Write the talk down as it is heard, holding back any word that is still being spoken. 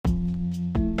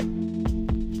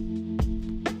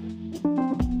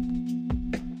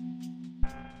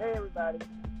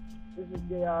everybody. This is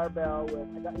J.R. Bell with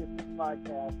I Got Your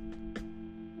Podcast.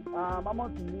 I'm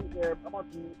on some new earbuds,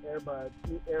 earpods.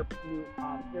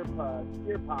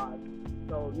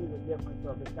 So these are different. So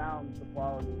the sound, the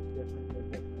quality is different. They're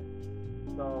different.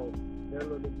 So they're a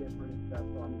little bit different and stuff.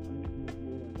 So I'm using these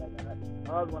new ones I got.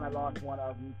 The other one I lost one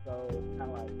of them, so it's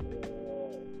kind of like,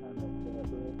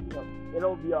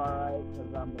 it'll be alright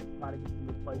because I'm trying to get some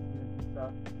replacements and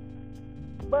stuff.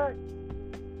 But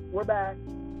we're back,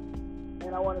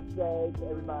 and I want to say to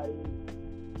everybody,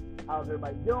 how's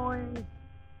everybody doing?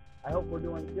 I hope we're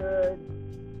doing good.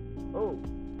 Oh,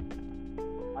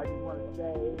 I just want to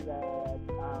say that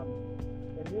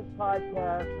in this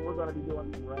podcast, we're going to be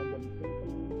doing some random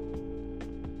thinking,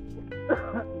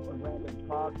 some random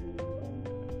talking,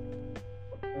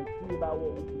 and see about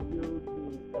what we can do to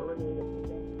eliminate a few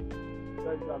things.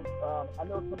 Because I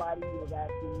know somebody was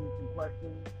asking me some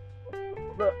questions.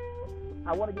 Look,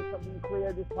 I want to get something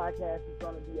clear. This podcast is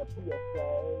going to be a PSA,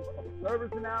 public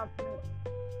service announcement.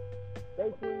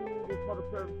 Basically, this public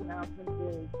service announcement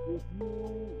is if you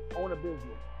own a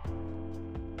business,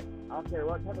 I don't care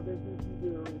what type of business you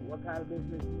do, what kind of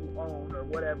business you own, or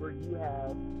whatever you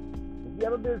have. If you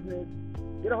have a business,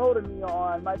 get a hold of me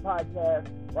on my podcast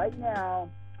right now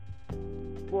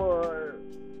for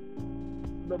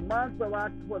the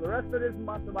rest of this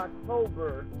month of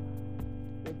October.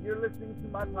 If you're listening to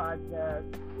my podcast,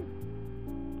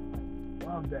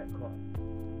 love that car.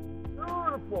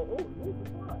 Beautiful. Oh, here's the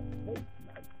car. Hey,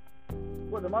 nice.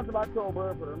 For the month of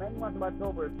October, for the remaining month of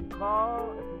October, if you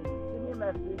send me a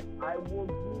message,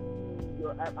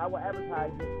 I will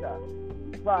advertise your stuff,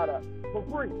 product, for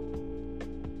free.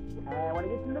 And when it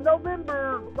gets into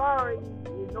November,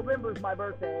 November is my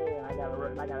birthday, and I got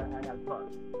a car.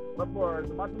 But for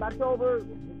the month of October, you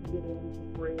can get in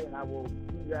for free, and I will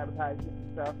do your advertisement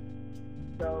and stuff.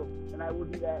 So, and I will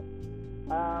do that.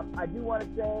 I do want to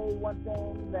say one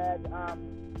thing that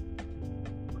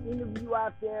any of you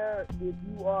out there, if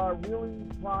you are really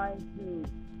trying to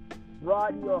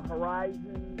broaden your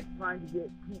horizons, trying to get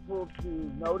people to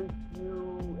notice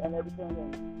you and everything,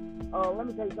 and let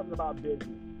me tell you something about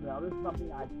business. You know, this is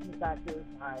something key factors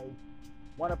I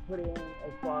want to put in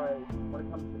as far as when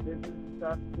it comes to business and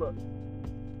stuff. Look,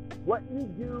 what you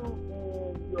do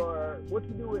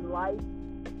in life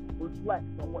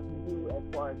reflects on what you do as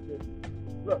far as business.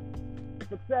 Look,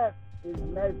 success is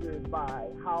measured by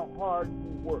how hard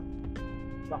you work.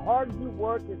 The harder you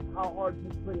work is how hard you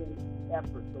put in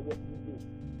effort for what you do.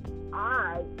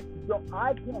 I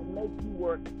can't make you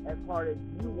work as hard as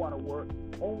you want to work.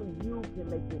 Only you can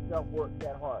make yourself work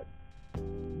that hard.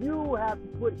 You have to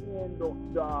put in the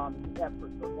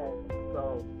effort, okay?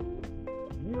 So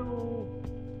you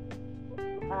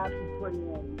have to put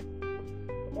in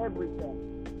everything.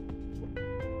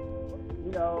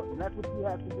 You know, and that's what you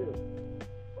have to do.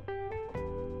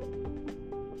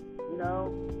 You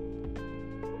know?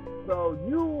 So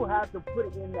you have to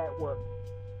put in that work.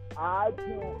 I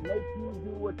can't make you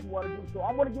do what you want to do. So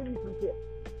I'm going to give you some tips.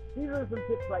 These are some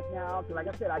tips right now, because like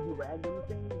I said, I do random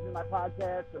things in my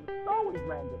podcast, and it's always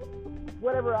random. It's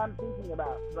whatever I'm thinking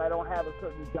about, so I don't have a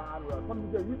certain genre. Some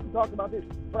people say, you can talk about this.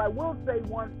 But I will say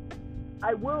this.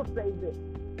 I will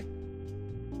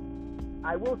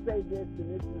say this,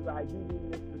 and this is, I do mean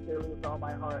this sincerely with all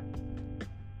my heart.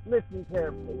 Listen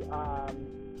carefully.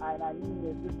 And I mean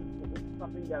this. This is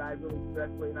something that I really stress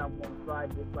and I'm going to try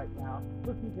this right now.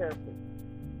 Listen carefully.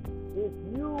 If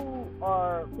you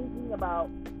are thinking about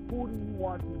who do you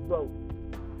want to vote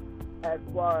as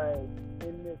far as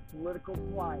in this political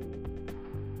climate,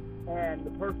 and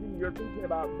the person you're thinking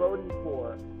about voting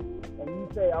for, and you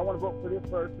say, I want to vote for this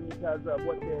person because of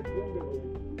what their agenda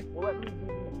is, well, let me give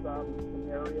you some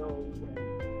scenarios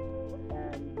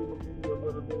and give you a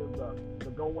little bit of the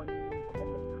going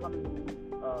and the coming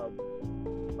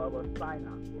of a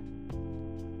sign-up.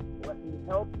 Let me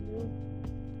help you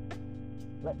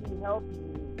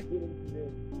get into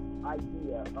this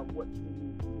idea of what you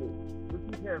need to do.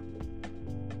 Listen carefully.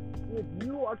 If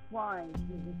you are trying to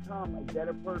become a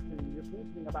better person, you're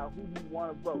thinking about who you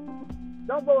want to vote.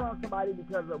 Don't vote on somebody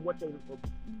because of what they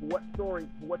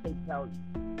tell you,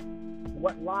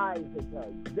 what lies they tell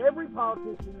you. Because every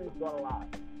politician is going to lie.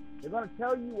 They're going to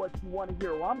tell you what you want to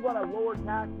hear. Well, I'm going to lower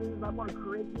taxes. I'm going to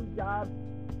create new jobs.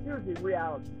 Here's the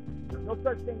reality. There's no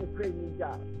such thing as creating new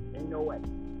jobs. Ain't no way.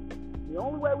 The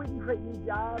only way we can create new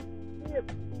jobs is if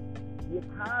the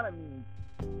economy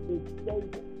is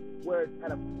stable, where it's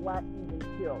at a flat, even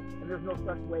tilt. And there's no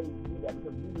such way to do that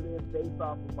because we live based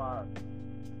off of our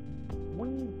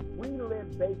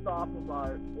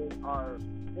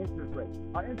interest rate.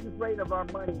 Our interest rate of our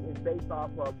money is based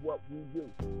off of what we do.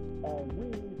 And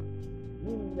we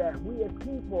meaning that we as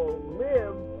people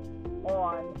live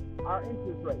on our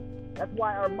interest rate. That's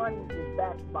why our money is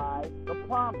backed by the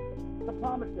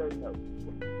promissory note,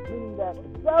 meaning that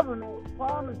the government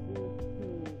promises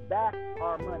to back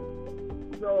our money.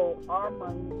 So our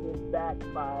money is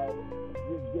backed by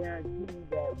this guarantee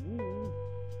that we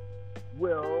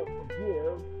will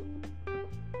give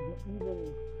the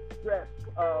even stress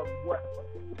of what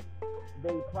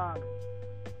they promise.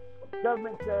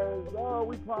 Government says, oh,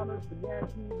 we promise to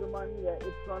guarantee the money that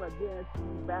it's going to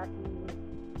guarantee backing,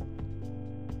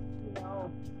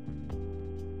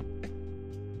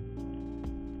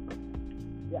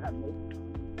 yeah, make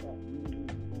that we in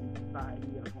society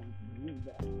are going to believe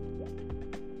that. Yeah.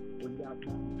 Without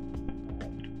time.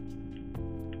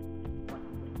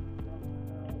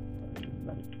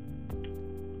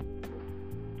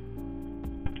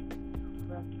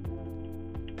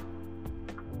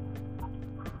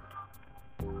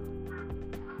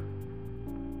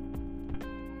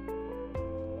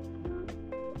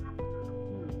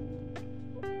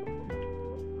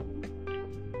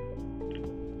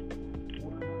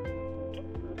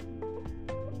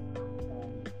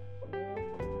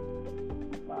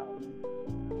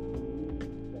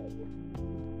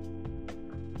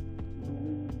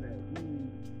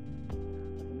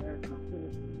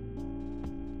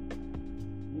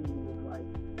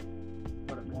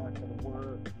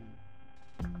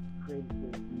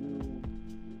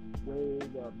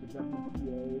 The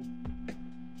WPA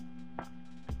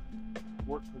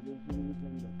work provisions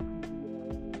and the PDA,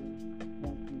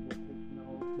 pension,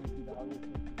 vocational, $50.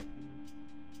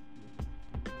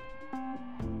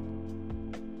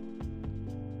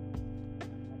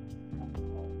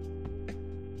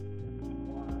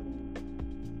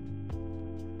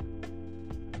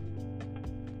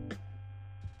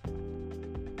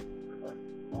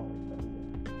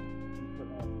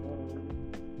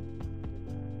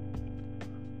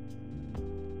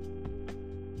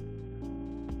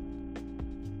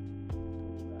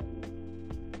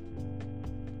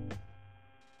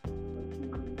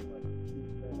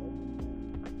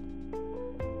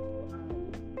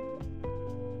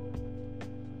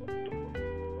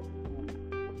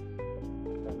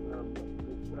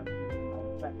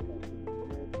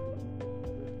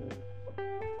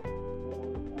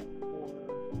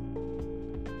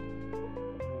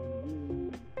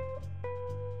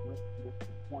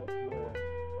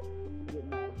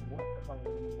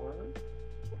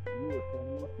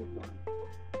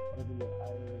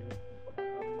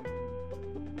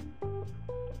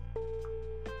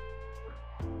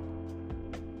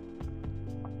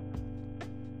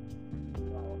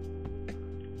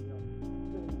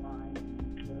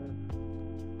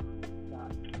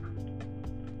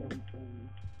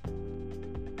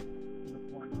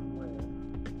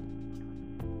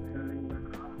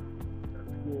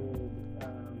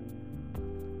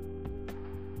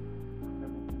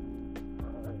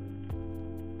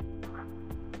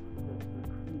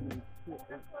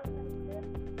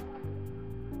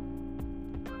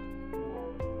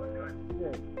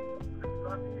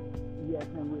 Yes,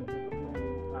 and we're just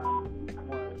doing what's the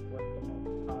most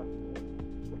possible.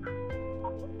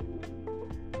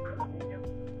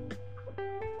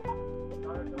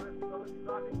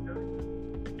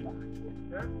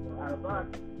 Out of luck.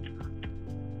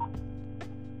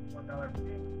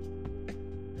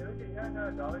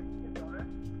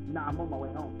 Nah, I'm on my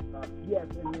way home. Yes,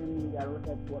 and then you gotta look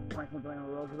at what Franklin Delano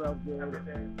Roosevelt did.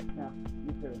 Yeah,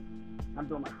 me too. I'm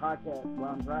doing my podcast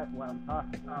while I'm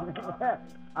talking.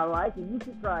 I like it. You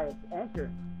should try it.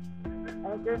 Anchor.fm.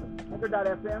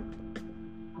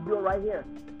 You do it right here.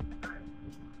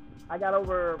 I got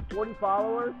over 40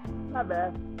 followers. Not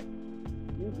bad.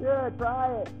 You should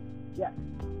try it. Yeah.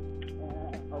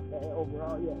 Okay,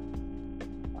 overall, yes.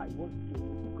 I work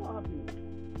with coffee.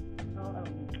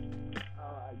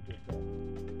 I get that.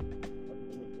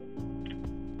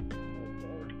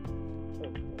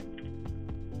 Okay.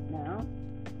 Now,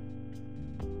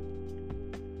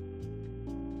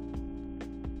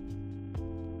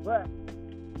 but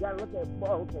you gotta look at,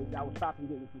 well, okay, I was stopping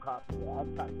getting some coffee. Yeah, I was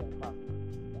stopping getting coffee.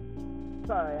 Yeah.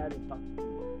 Sorry, I didn't talk to you.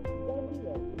 You gotta do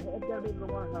that. You gotta be able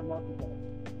to learn how to multitask.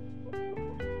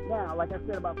 Now, like I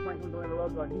said about Franklin Delano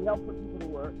Roosevelt, he helped put people to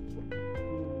work.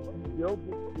 He built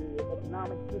the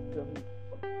economic system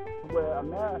where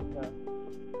America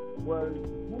was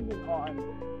dependent on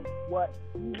what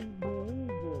he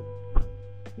believed in.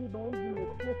 He believed in the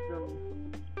system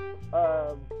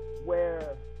of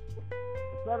where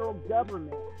the federal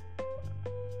government,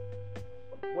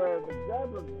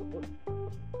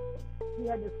 he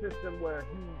had this system where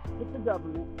he took the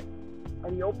government and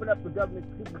he opened up the government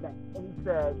piggy bank and he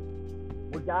said,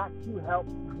 We got to help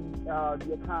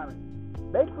the economy.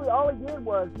 Basically, all he did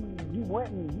was he went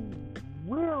and he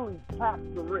really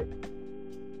taxed the rich.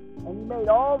 And he made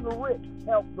all the rich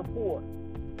help the poor.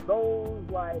 Those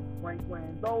like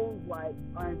Franklin, those like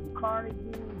Andrew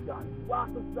Carnegie, John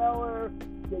Rockefeller,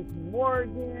 J.P.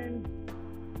 Morgan,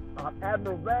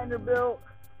 Admiral Vanderbilt,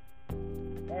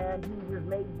 and he just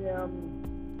made them,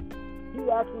 he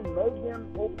actually made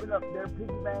them open up their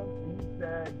piggy banks, and he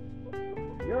said,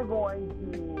 you're going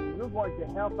to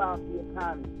help out the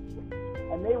economy.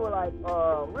 And they were like,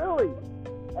 really?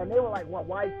 And they were like, well,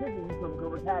 why shouldn't you from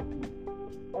government taxes?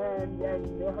 And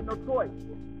they had no choice.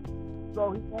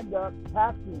 So he ended up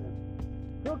taxing them,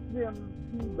 took them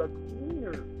to the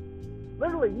cleaners.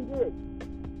 Literally, he did.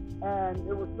 And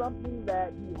it was something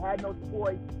that he had no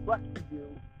choice but to do,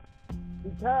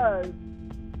 because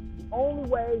the only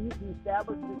way he can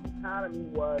establish this economy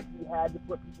was he had to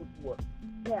put people to work.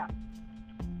 Yeah.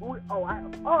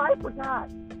 I forgot.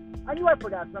 I knew I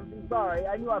forgot something. Sorry.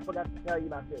 I knew I forgot to tell you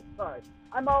about this. Sorry.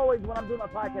 I'm always, when I'm doing my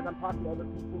podcast, I'm talking to other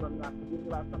people and I'm forgetting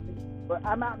about something. But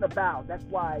I'm out and about. That's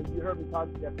why you heard me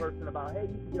talk to that person about, hey,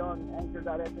 you can get on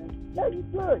Anchor.fm. Yeah, you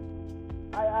should.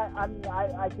 I mean,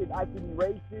 I could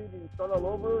erase it and start all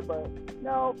over, but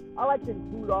no, I like to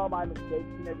include all my mistakes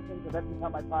and everything, because that's just how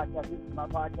my podcast is. My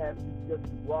podcast is just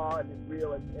raw and as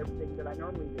real as everything that I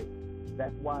normally do.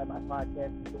 That's why my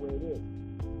podcast is the way it is.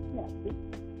 Yeah, see?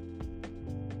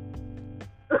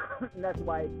 And that's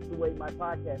why it's the way my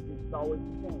podcast is. It's always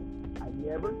the same. I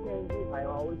never change it. I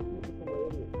always keep it the way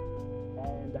it is.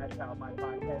 And that's how my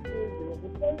podcast is. And it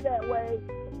will stay that way.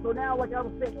 So now, like I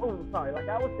was saying,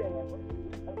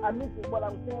 I missed it. What I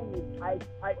was saying is,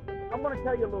 I'm going to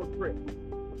tell you a little trick.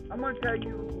 I'm going to tell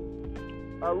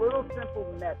you a little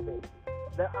simple method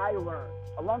that I learned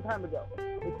a long time ago.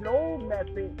 It's an old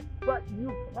method, but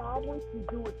you probably can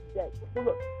do it today. So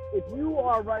look, if you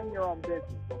are running your own business,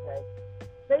 okay?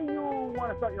 Say you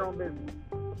want to start your own business.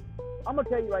 I'm going to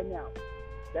tell you right now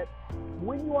that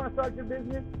when you want to start your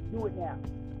business, do it now.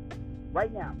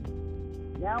 Right now.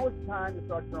 Now it's time to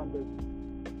start your own business.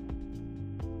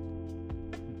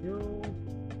 You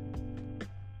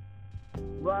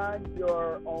run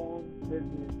your own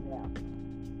business now.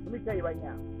 Let me tell you right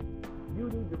now. You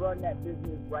need to run that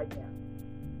business right now.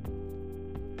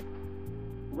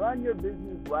 Run your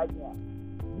business right now.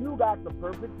 You got the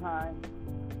perfect time.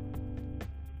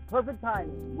 Perfect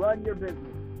timing. Run your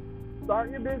business. Start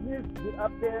your business. Get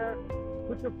up there.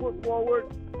 Put your foot forward.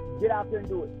 Get out there and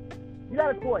do it. You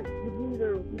got a choice. You can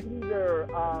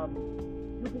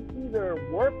either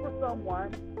work for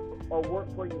someone or work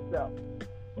for yourself.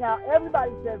 Now,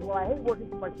 everybody says, well, I hate working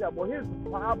for myself. Well, here's the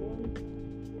problem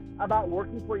about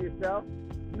working for yourself.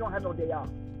 You don't have no day off.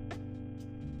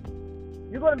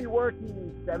 You're going to be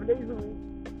working 7 days a week,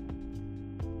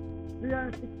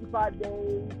 365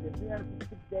 days, or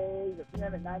 366 days, or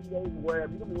 390 days, or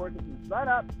wherever. You're going to be working from sun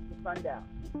up to sundown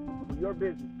for your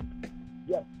business.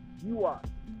 Yes, you are.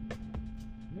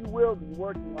 You will be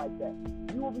working like that.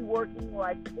 You will be working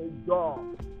like a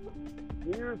dog.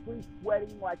 Seriously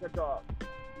sweating like a dog.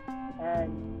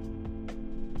 And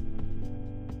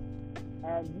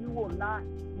you will not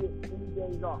get any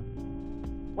days off.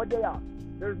 What day off?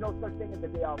 There's no such thing as a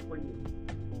day off for you.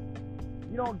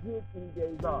 You don't get any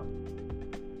days off.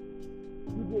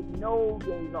 You get no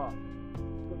days off.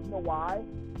 But you know why?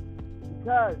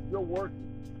 Because you're working.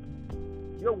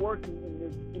 You're working in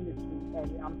this industry.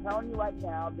 And I'm telling you right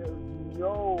now, there's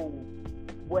no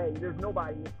way, there's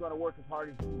nobody that's going to work as hard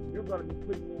as you. You're going to be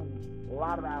putting in a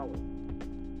lot of hours.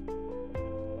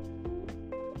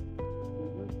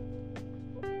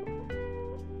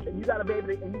 And you got to be able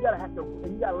to, and you got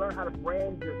to learn how to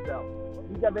brand yourself.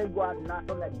 You got to be able to go out and knock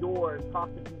on that door and talk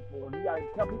to people. And you got to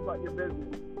tell people about your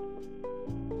business.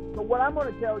 So what I'm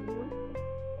going to tell you,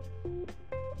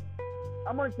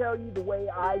 the way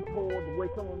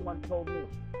someone once told me.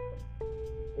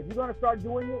 If you're going to start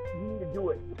doing it, you need to do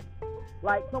it.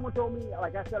 Like someone told me,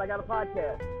 like I said, I got a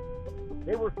podcast.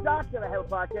 They were shocked that I have a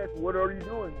podcast. What are you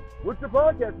doing? What's your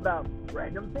podcast about?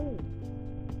 Random things.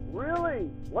 Really?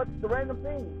 What's the random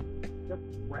thing? Just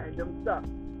random stuff.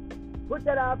 Put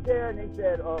that out there, and they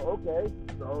said, oh, okay,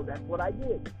 so that's what I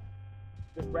did.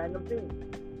 Just random things.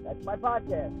 That's my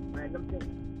podcast, random things.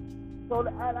 So,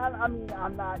 I mean,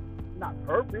 I'm not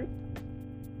perfect.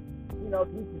 You know,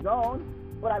 to each his own.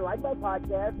 But I like my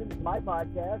podcast, and it's my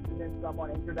podcast, and then some on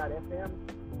Anchor.fm,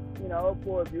 you know,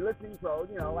 for if you're listening. So,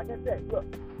 you know, like I said, look,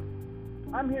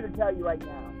 I'm here to tell you right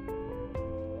now,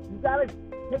 you got to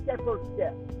take that first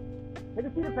step. Take a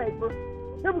sheet of paper.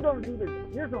 Here we're going to do this.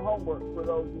 Here's some homework for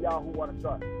those of y'all who want to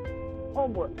start.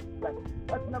 Homework.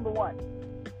 That's number one.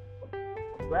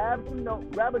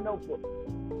 grab a notebook.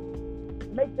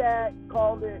 Make that,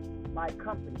 call it my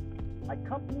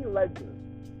company ledger.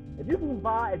 If you can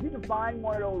find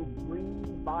one of those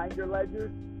green binder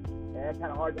ledgers, it's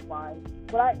kind of hard to find.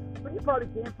 But you probably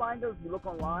can find those if you look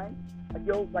online.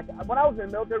 Like when I was in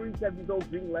the military, we used to have these old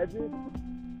green ledgers.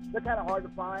 They're kind of hard to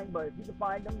find, but if you can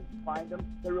find them.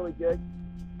 They're really good.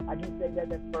 I can say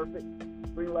that's perfect.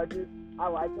 Green ledgers, I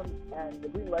like them, and the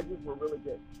green ledgers were really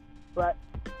good. But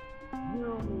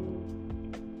you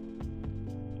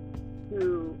need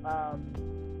to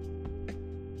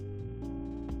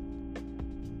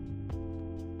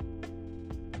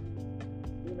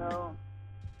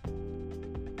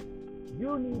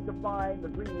you need to find the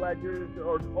green ledgers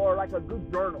or like a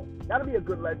good journal. That'll be a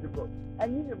good ledger book.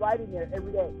 And you need to write in there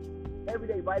every day. Every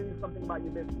day, write in something about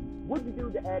your business. What you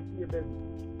do to add to your business?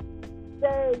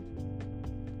 Say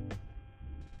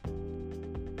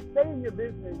in your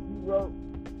business, you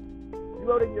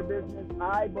wrote in your business,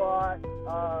 I bought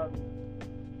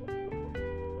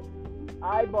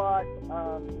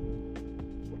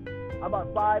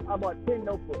 10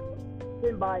 notebooks,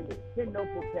 10 binders, 10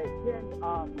 notebook paper,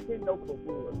 10 notebook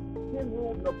rulers, 10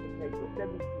 ruled notebook paper,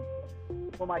 70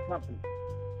 for my company.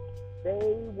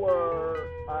 They were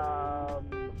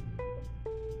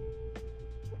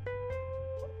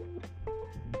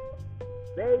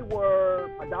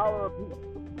 $1 a piece.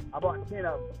 I bought 10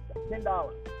 of them,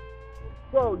 $10.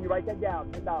 So you write that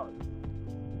down, $10.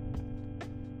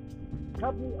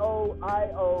 Company O,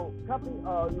 I O, company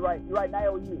O, you write an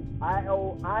IOU.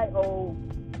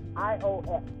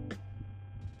 IOS.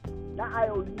 Not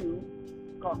IOU,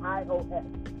 called IOS.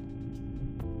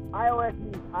 IOS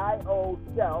means I owe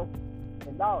self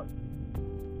 $10.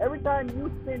 Every time you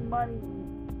spend money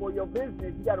for your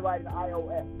business, you got to write an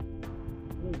IOS.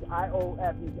 Means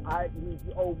IOS means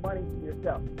you owe money to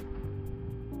yourself.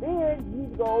 Then you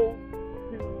go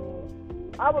to,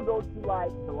 I would go to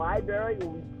like the library,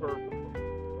 or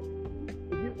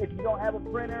if you don't have a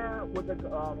printer with a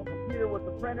computer with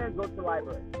a printer, go to the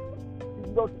library.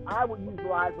 I would use the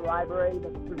library.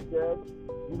 That's pretty good.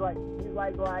 You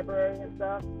like the library and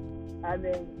stuff. And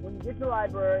then when you get to the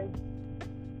library,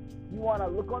 you want to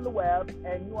look on the web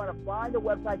and you want to find a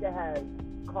website that has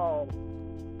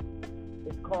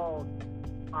it's called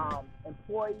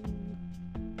employee.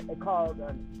 It's called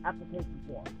an application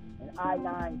form, an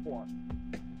I-9 form.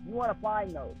 You want to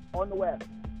find those on the web.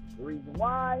 The reason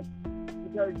why,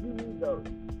 because you need those.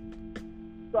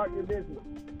 Start your business.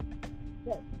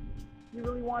 Yes, you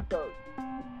really want those.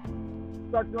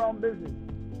 Start your own business.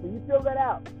 So you fill that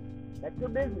out. That's your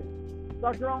business.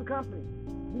 Start your own company.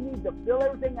 You need to fill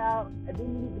everything out, and then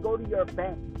you need to go to your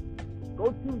bank.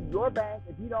 Go to your bank.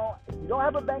 If you don't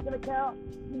have a banking account,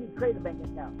 you need to create a banking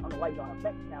account. I don't know why you don't have a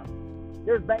bank account.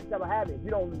 There's banks that'll have it. If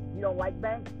you don't like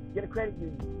banks, get a credit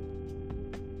union.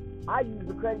 I use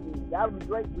a credit union. That'll be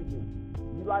great for you.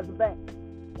 Utilize a bank.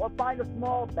 Or find a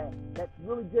small bank that's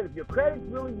really good. If your credit's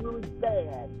really, really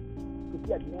bad, if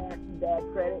you have nasty, bad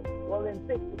credit, well then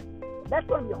fix it. That's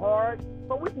going to be hard,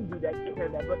 but we can do that, take care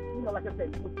of that. But, like I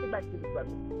said, let's get back to this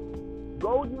subject.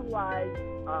 Go utilize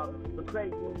the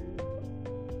credit union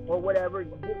or whatever.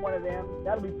 Get one of them.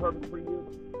 That'll be perfect for you.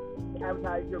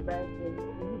 Advertise your bank and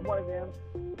use one of them.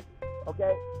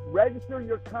 Okay? Register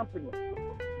your company,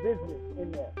 business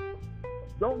in there.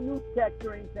 Don't use checks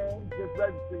or anything. Just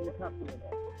register your company in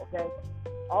there. Okay?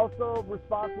 Also,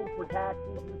 responsible for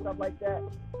taxes and stuff like that.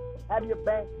 Have your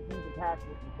bank do the taxes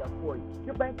and stuff for you.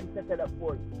 Your bank can set that up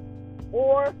for you.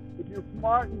 Or, if you're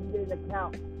smart, you can get an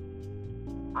accountant.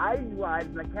 I utilize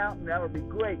an accountant. That would be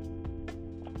great.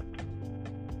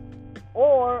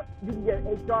 Or, you can get an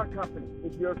HR company.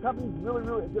 If your company's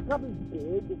if your company's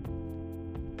big,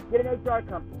 get an HR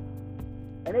company.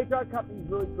 An HR company is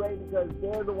really great because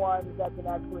they're the ones that can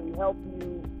actually help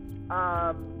you.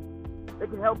 They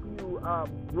can help you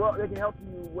grow. They can help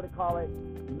you,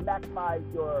 maximize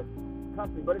your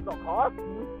company. But it's gonna cost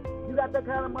you. You got that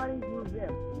kind of money, use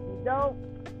them. If you don't,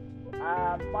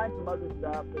 find some other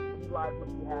stuff that utilize what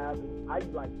you have. I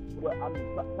try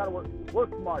to work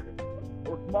smarter.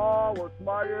 Work small, work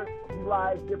smarter.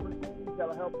 Utilize different things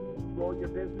that'll help you grow your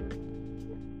business.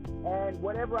 And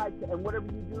whatever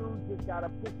you do, just gotta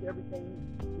put everything,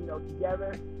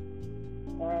 together,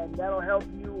 and that'll help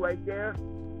you right there.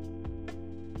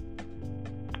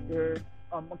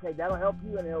 That'll help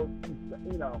you, and it'll,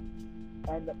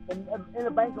 and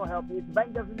the bank will help you. If the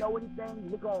bank doesn't know anything,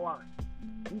 look online.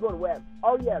 You can go to web.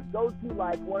 Oh yeah, go to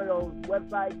like one of those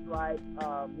websites like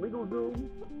LegalZoom.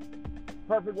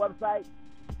 Perfect website.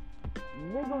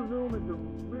 LegalZoom is a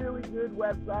really good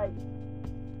website.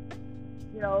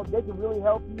 they can really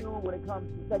help you when it comes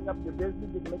to setting up your business.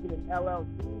 They can make it an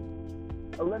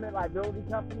LLC, a limited liability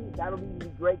company. That'll be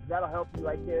great because that'll help you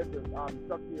right there to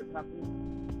structure your company.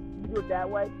 You can do it that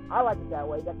way. I like it that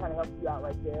way. That kind of helps you out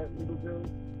right there. LegalZoom.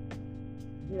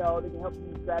 They can help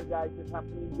you strategize your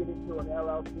company, get into an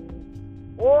LLC.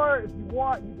 Or if you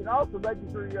want, you can also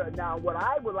register now what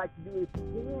I would like to do is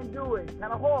you can do it. It's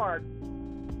kind of hard,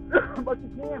 but you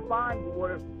can find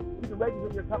where you can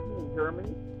register your company in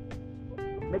Germany,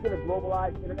 make it a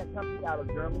globalized internet company out of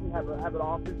Germany, have an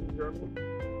office in Germany.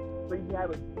 So you can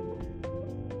have a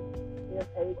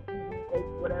GmbH,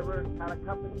 whatever kind of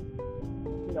company,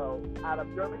 out of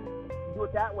Germany. You do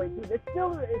it that way too. It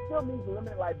still means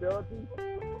limited liability.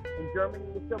 In Germany,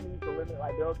 it still means the limited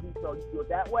liability, so you do it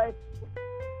that way.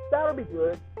 That'll be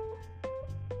good.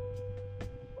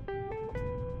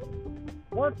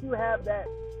 Once you have that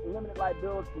limited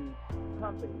liability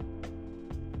company,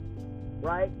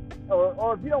 right?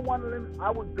 Or if you don't want to limit,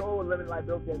 I would go a limited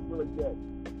liability that's really good.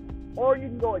 Or you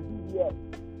can go a DBA.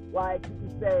 Like you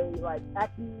can say, like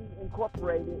Acme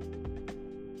Incorporated,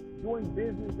 doing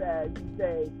business as, you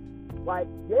say, like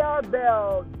J.R.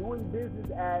 Bell doing business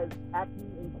as Acme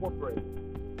Incorporated.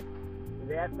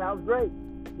 That sounds great.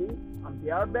 See, I'm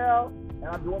J.R. Bell, and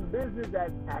I'm doing business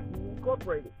as Acme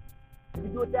Incorporated. You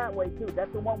can do it that way too.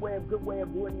 That's the good way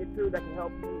of doing it too. That can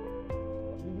help you.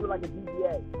 You do it like a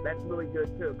DBA. That's really good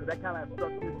too, because that kind of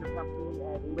structures your company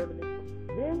and limits.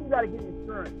 Then you got to get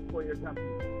insurance for your company.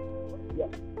 Yes.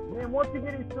 And then once you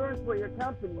get insurance for your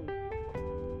company,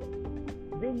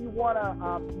 then you want to,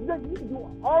 you can do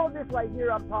all of this right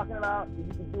here I'm talking about, you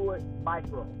can do it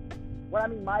micro. What I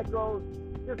mean micros,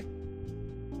 just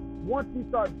once you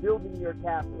start building your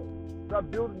capital, start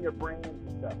building your brand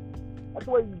and stuff. That's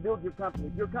the way you build your company.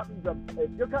 If your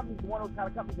company's one of those kind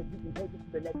of companies that you can take it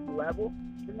to the next level,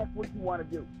 then that's what you want to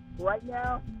do. So right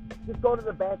now, just go to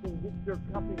the bank and get your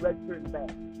company registered in the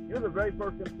bank. You're the very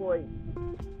first employee.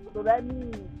 So that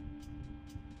means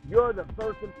you're the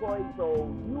first employee, so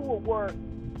you will work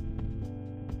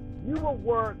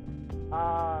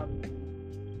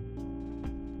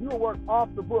off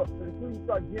the books. So until you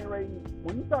start generating,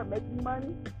 when you start making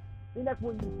money, then that's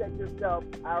when you set yourself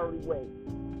hourly wage.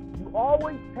 You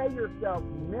always pay yourself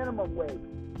minimum wage.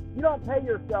 You don't pay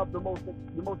yourself the most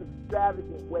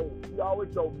extravagant wage. You always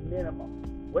go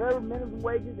minimum. Whatever minimum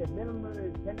wage is, if minimum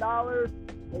is $10,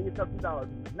 pay yourself $2. If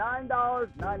it's $9,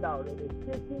 $9. If it's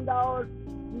 $15,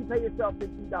 you pay yourself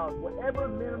 $15. Whatever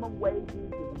minimum wage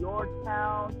is in your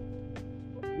town,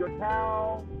 your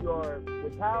township,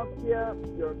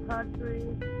 your country,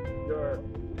 your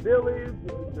village,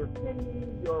 your city,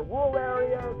 your rural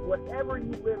areas, whatever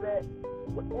you live at,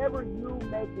 whatever you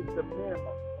make is the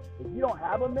minimum. If you don't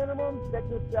have a minimum, set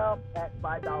yourself at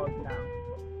 $5 an hour.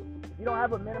 If you don't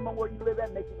have a minimum where you live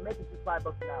at, make it just $5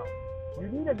 an hour. You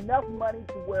need enough money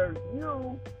to where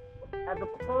you, as a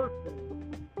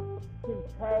person, can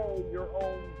pay your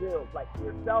own bills, like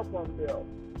your cell phone bill,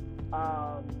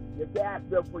 your gas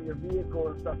bill for your vehicle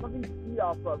and stuff, something to eat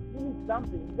off of. You need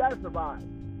something. You got to survive.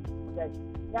 Okay.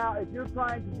 Now, if you're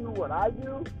trying to do what I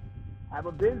do, have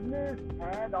a business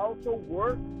and also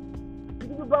work, you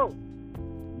can do both.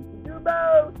 You can do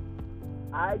both.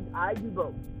 I do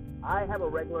both. I have a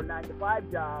regular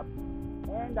 9-to-5 job,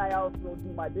 and I also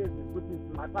do my business, which is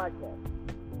my podcast.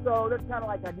 So that's kind of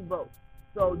like I do both.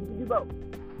 So you can do both.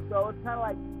 So it's kind of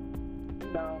like,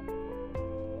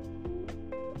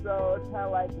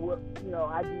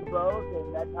 I do both,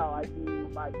 and that's how I do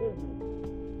my business.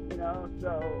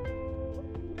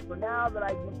 So now that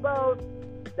I do both,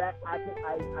 that I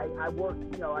work,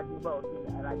 I do both,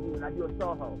 and I do a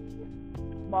Soho,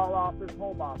 small office,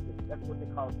 home office. That's what they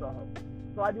call Soho.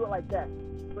 So I do it like that.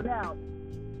 So now,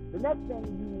 the next thing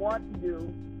you want to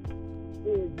do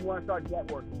is you want to start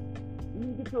networking. You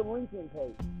need to get your LinkedIn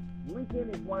page. LinkedIn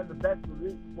is one of the best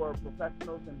for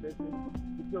professionals in business.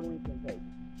 Get your LinkedIn page.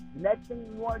 The next thing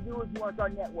you want to do is you want to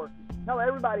start networking. Tell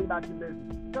everybody about your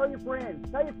business. Tell your friends.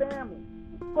 Tell your family.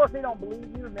 Of course, they don't believe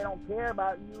you and they don't care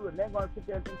about you and they're going to sit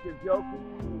there and think you're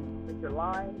joking, think you're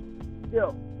lying.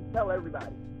 Still, just tell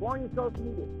everybody. Go on your social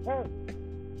media.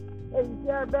 Hey,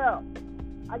 J.R. Bell.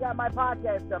 I got my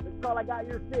podcast stuff. It's called I Got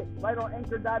Your Six, right on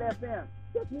Anchor.fm.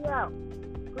 Check me out.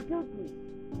 Critique me.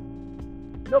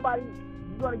 You're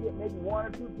going to get maybe one or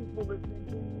two people listening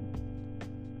to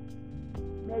you.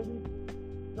 Maybe.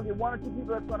 You're going to get one or two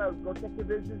people that's going to go check your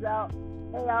business out.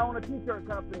 Hey, I own a t-shirt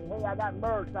company. Hey, I got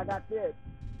merch. I got this.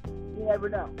 You never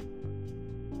know.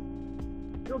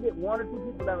 You'll get one or two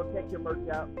people that will check your merch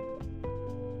out.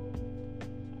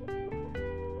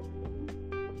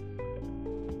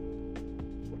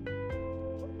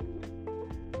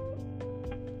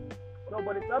 So,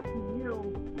 but it's up to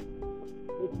you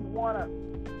if you want to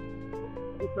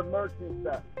get some merch and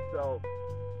stuff.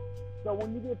 So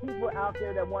when you get people out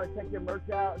there that want to check your merch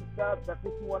out and stuff, that's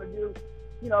what you want to do.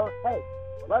 You know, hey,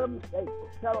 tell them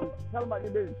about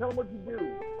your business. Tell them what you do.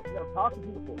 You know, talk to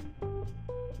people.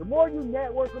 The more you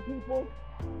network with people,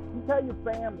 you tell your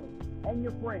family and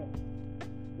your friends.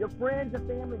 Your friends and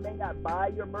family may not buy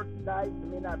your merchandise, they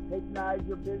may not patronize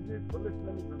your business, but listen,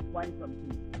 let me explain something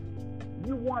to you.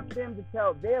 You want them to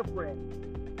tell their friends.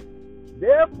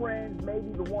 Their friends may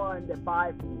be the one that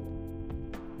buy from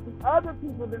you. The other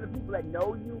people than the people that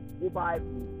know you will buy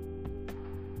from you.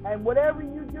 And whatever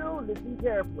you do, listen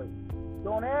carefully.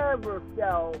 Don't ever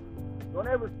sell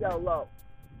low.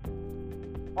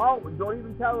 Always, don't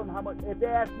even tell them how much. If they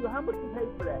ask you how much you pay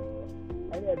for that,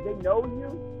 and if they know you,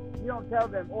 you don't tell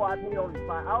them, oh, I paid only $5.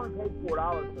 I only paid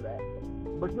 $4 for that.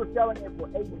 But you're selling it for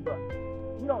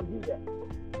 $80. You don't do that.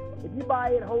 If you buy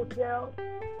it wholesale,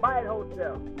 buy it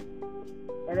wholesale.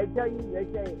 And they say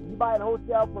you buy it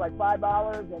wholesale for like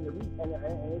 $5, and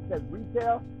it says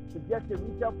retail, suggested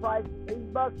retail price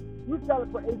 $80. You sell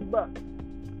it for $80.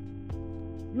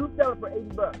 You sell it for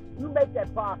 $80. You make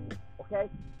that profit, okay?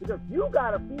 Because you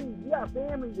got to feed. You got a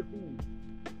family to feed.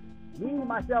 Me,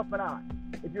 myself, and I.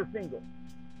 If you're single.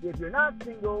 If you're not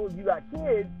single, you got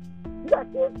kids. You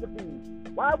got kids to feed.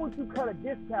 Why would you cut a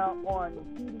discount on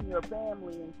feeding your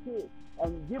family and kids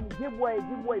and give away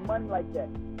money like that?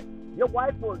 Your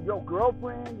wife or your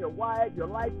girlfriend, your wife, your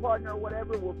life partner, or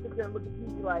whatever will sit there and look at you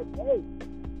and be like, hey,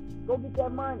 go get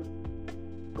that money.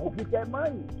 Go get that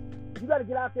money. You got to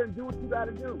get out there and do what you got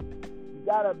to do. You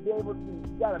got to be able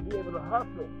to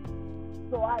hustle.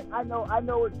 So I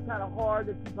know it's kind of hard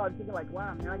that you're probably thinking like,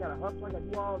 wow, man, I got to hustle. I got to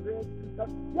do all this and stuff.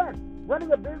 Yes,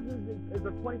 running a business is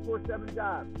a 24/7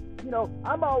 job. You know,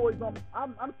 I'm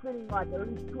spending like at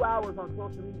least 2 hours on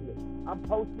social media. I'm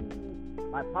posting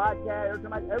my podcast.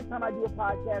 Every time I do a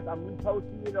podcast, I'm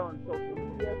reposting it on social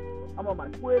media. I'm on my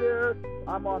Twitter.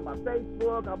 I'm on my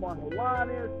Facebook. I'm on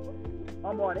Holanis.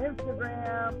 I'm on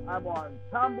Instagram. I'm on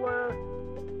Tumblr.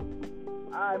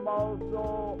 I'm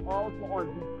also on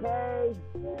VK.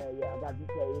 Yeah, I got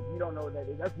VK. If you don't know what that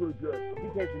is, that's really good.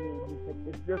 VK for me,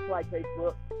 it's just like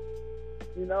Facebook.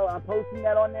 You know, I'm posting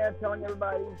that on there, telling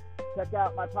everybody, check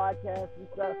out my podcast and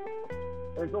stuff.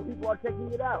 And so people are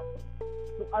checking it out.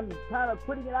 So I'm kind of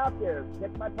putting it out there.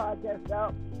 Check my podcast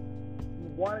out. If you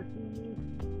want to see me,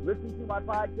 listen to my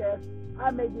podcast.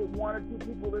 I may get 1 or 2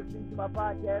 people listening to my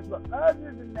podcast, but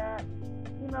other than that,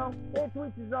 you know, it's to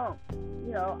each his own.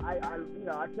 You know,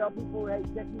 I tell people, hey,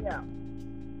 check me out.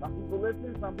 Some people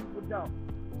listen, some people don't.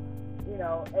 You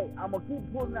know, hey, I'm gonna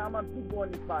keep doing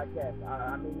these podcasts.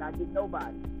 I may not get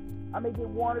nobody. I may get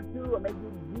 1 or 2, I may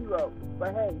get 0.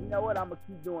 But hey, you know what? I'm gonna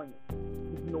keep doing it.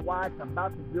 You know why? I'm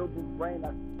about to build this brain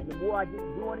up, and the more I get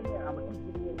doing it, I'm gonna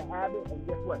keep getting in the habit. And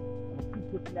guess what? I'm gonna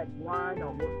keep pushing that grind.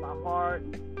 I'm gonna work my hard.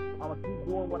 I'm gonna keep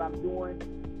doing what I'm doing.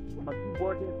 I'm gonna keep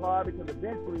working hard because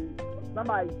eventually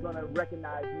somebody's gonna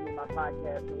recognize me in my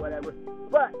podcast or whatever.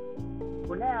 But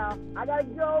for now, I gotta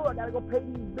go. I gotta go pay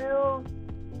these bills.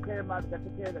 I got to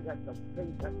pay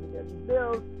these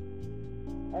bills,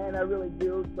 and I really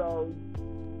do. So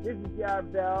this is J.R.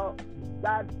 Bell.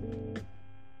 Godspeed.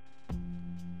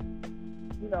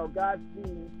 You know,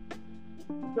 Godspeed.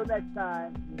 Until next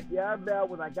time, this is J.R. Bell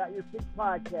with I Got Your Six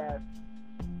podcast.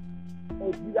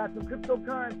 If you got some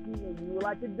cryptocurrency and you would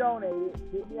like to donate it,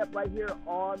 hit me up right here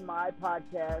on my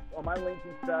podcast, on my links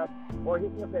and stuff, or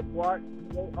hit me up at Bart,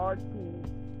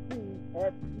 BARTCFCC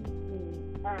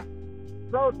at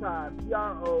Proton,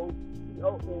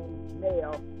 PROTON,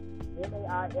 mail,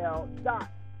 MAIL, dot,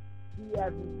 C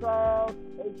as in Charles,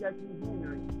 H as in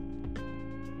Henry,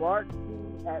 Bart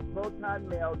C at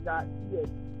protonmail.ch.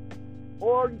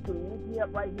 Or you can link me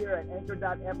up right here at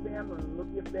anchor.fm and look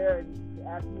up there and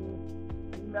ask me,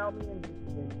 email me and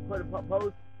put a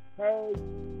post. Hey,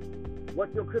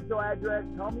 what's your crypto address?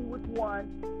 Tell me which one.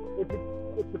 If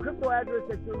the crypto address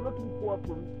that you're looking for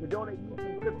to donate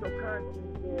using cryptocurrency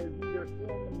is either in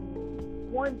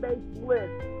the Coinbase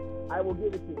list, I will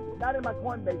give it to you. If it's not in my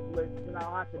Coinbase list, then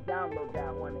I'll have to download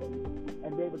that one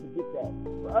and be able to get that.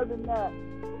 But other than that,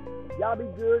 y'all be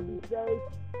good, be safe.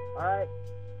 All right.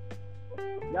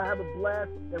 Y'all have a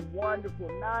blessed and wonderful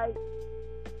night.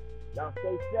 Y'all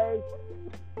stay safe.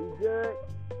 Be good.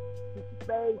 Keep your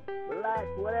faith. Relax.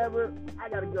 Whatever. I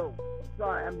gotta go.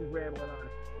 Sorry, I'm just rambling on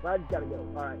it. But I just gotta go.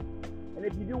 All right. And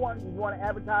if you want to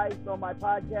advertise on my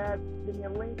podcast, send me a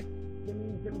link. Send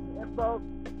me some info.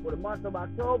 For the month of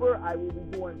October, I will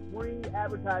be doing free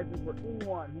advertising for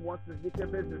anyone who wants to get their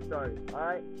business started. All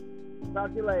right. Talk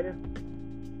to you later.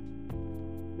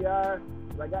 Yeah,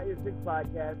 I Got Your Six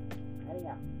podcast. Signing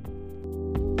out.